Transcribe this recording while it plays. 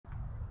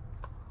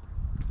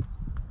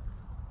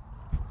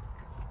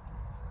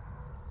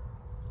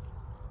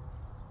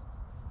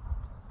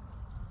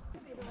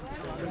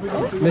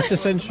Mr.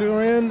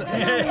 Centurion.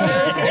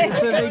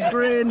 It's a big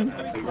grin.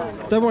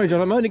 Don't worry,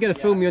 John, I'm only going to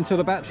film you until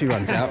the battery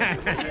runs out.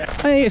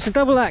 Hey, it's a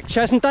double act,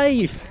 Chaz and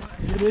Dave.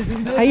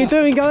 How you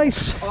doing,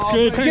 guys?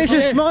 Good. Get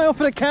your smile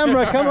for the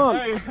camera, come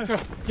on.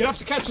 You'll have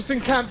to catch us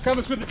in camp, tell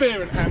us with the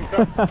beer in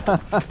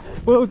hand.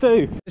 Will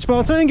do.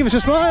 Spartan, give us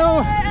a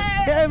smile.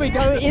 There we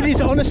go. It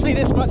is honestly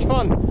this much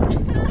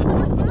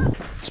fun.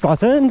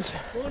 Spartans.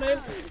 Morning.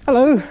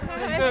 Hello.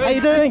 How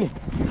you doing?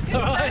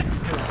 Alright.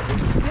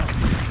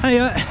 Hey,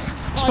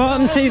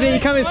 Spartan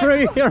TV coming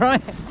through. You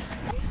alright?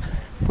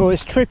 Well,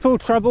 it's triple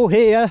trouble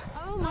here.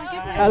 Oh my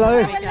goodness.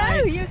 Hello.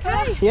 Hello, you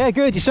okay? Yeah,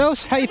 good.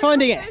 Yourselves? How you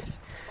finding it?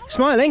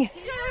 Smiling?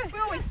 Yeah, we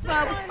always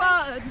smile with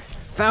Spartans.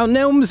 Val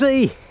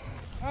Nelmsy.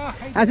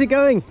 How's it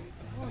going?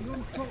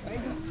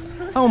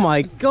 Oh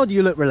my God,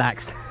 you look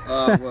relaxed.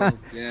 Oh, well,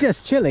 yeah.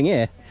 Just chilling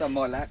here. Done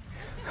my lap.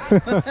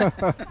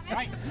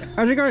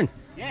 How's it going?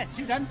 Yeah,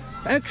 2 done.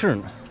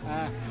 Excellent.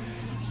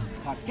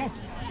 Hard to go.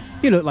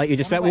 You look like you're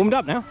just about warmed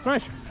up now.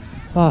 Nice.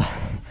 Oh,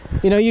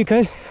 you know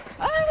Yuko?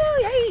 Oh,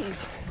 hey.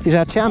 He's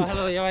our champ.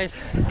 Hello, guys.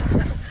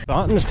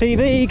 Spartans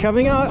TV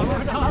coming up.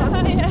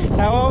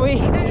 How are we?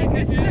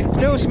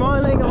 Still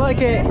smiling, I like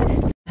it.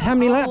 How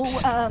many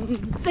laps?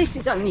 This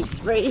is only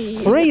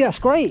 3. 3, that's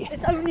great.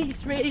 It's only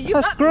 3. You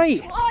That's got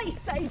great. Me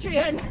twice,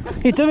 Adrian.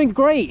 You're doing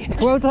great.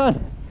 Well done.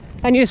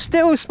 And you're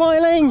still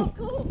smiling. Of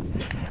course.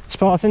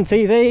 Spartan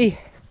TV.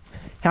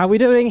 How are we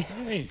doing?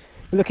 Hey.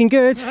 Looking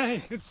good.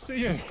 Hey, good to see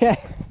you. Yeah.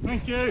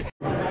 Thank you.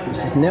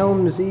 This is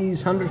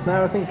Nelmsy's 100th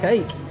marathon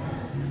cake.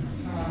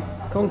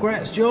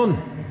 Congrats,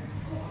 John.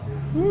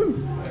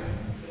 Woo.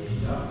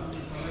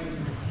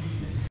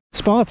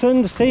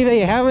 Spartans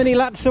TV, how many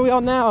laps are we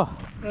on now?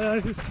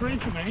 It's 3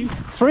 for me.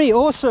 3,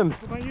 awesome.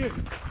 What about you?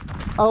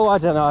 Oh, I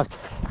don't know.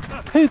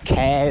 Who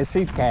cares?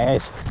 Who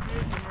cares?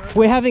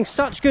 We're having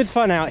such good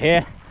fun out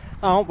here,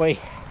 aren't we?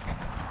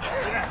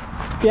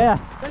 Yeah.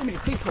 So many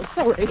people,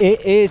 sorry.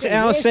 It is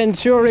our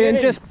Centurion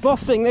just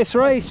bossing this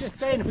race. Just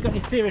saying, if we've got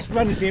any serious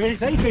runners here,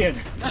 it's Adrian.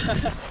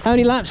 How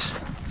many laps?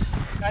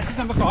 This is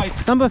number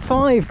 5. Number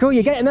 5. Cool,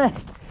 you're getting there.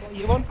 What are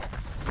you on?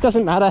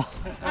 Doesn't matter.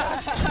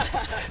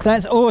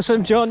 That's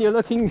awesome, John. You're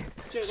looking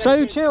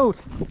so chilled.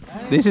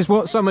 This is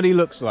what somebody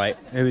looks like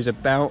who is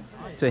about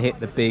to hit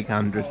the big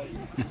 100.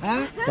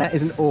 That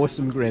is an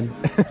awesome grin.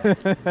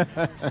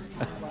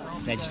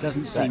 It just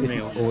doesn't seem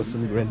real.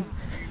 Awesome grin.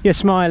 You're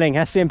smiling,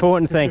 that's the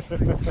important thing.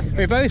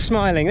 We're both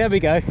smiling, there we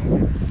go.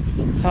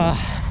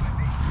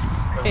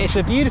 It's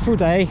a beautiful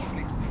day.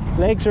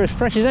 Legs are as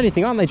fresh as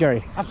anything, aren't they,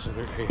 Jerry?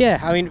 Absolutely. Yeah,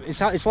 I mean,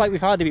 it's like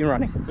we've hardly been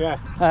running. Yeah.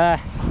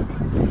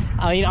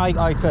 I mean,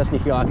 I personally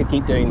feel I could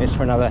keep doing this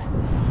for another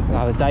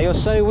day or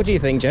so. What do you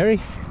think, Jerry?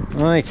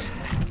 Right.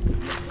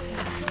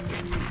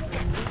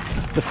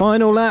 The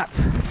final lap.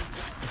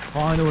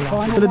 Final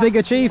lap. For the big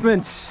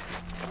achievements.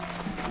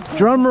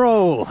 Drum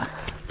roll.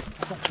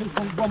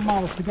 2.1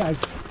 miles to go.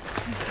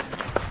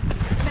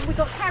 Then we've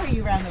got to carry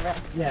you around the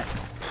rest. Yeah.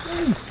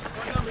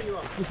 What number are you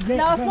on? This is it.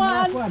 Last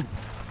Last one. one.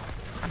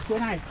 It's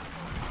going out.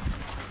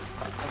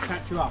 I'll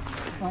catch you up.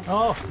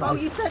 Oh, Oh,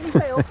 you certainly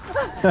will.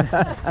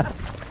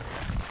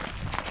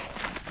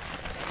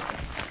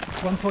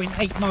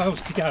 1.8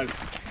 miles to go.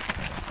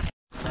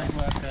 Great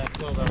work there.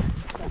 Well done.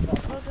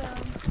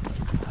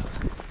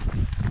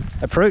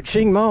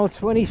 approaching mile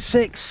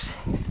 26.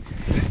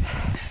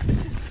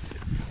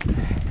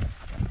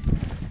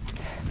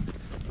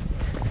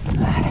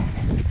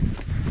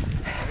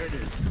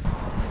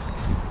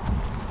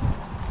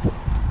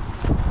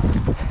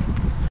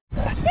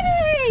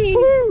 Yay!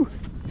 Woo!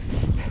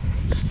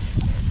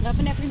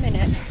 Loving every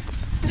minute.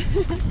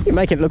 You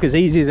make it look as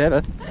easy as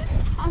ever.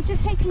 I'm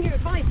just taking your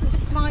advice and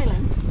just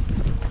smiling.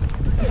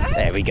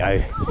 There we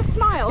go. Just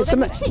smile, It's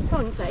then a your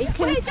cheekbones ache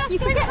and you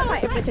forget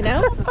about everything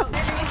else. All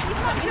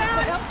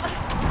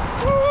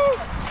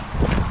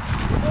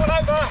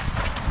over.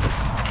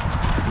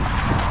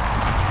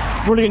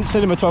 Brilliant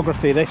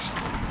cinematography, this.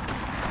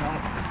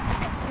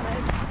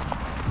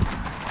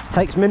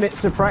 Takes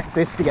minutes of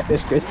practice to get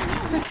this good.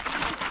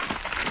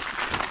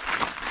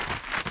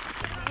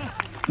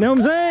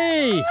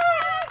 Nelmsy!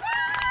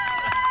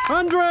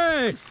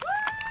 100!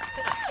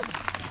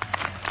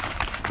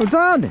 Well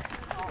done!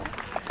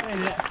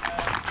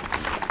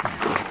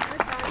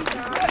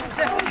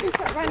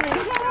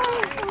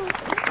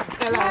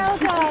 Well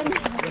done.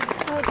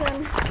 Well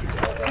done.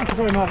 Thank you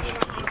very much.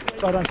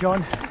 Well done,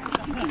 John.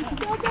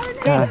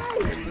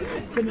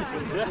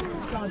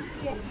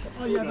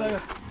 Oh, you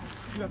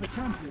have a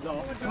champions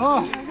off.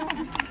 Oh.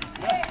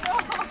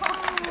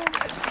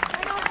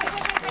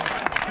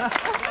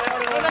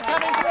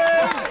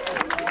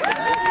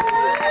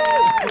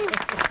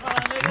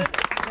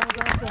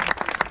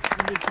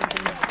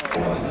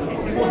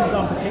 It wasn't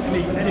done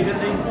particularly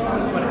elegantly,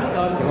 but it was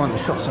done. They want the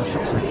shots and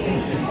shots like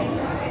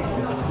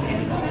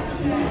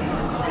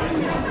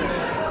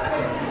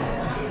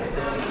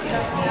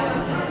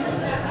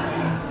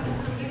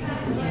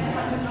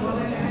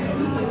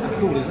How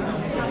cool is that?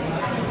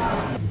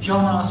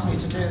 John asked me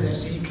to do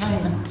this. He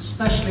came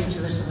specially to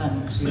this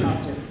event because he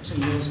liked it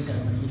 2 years ago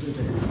when he did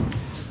it.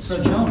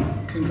 So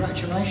John,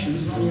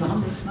 congratulations on your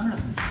 100th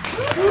marathon.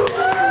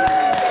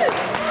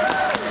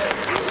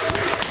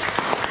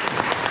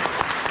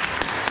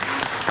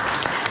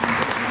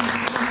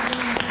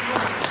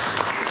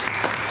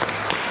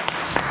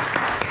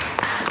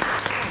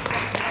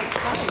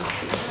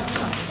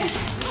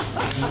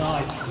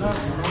 Nice.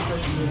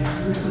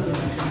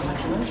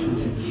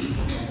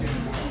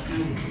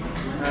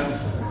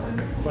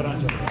 Well done,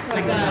 John.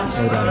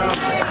 Well done.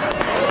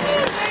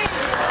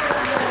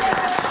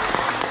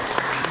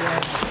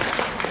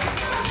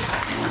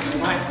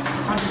 Right,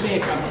 time for beer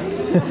coming.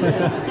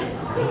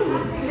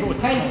 Cool,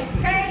 take.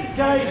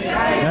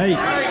 Hey.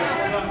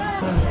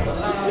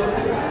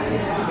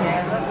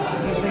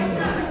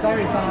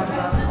 Very bad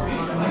about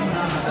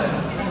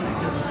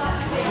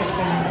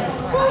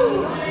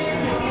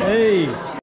Hey.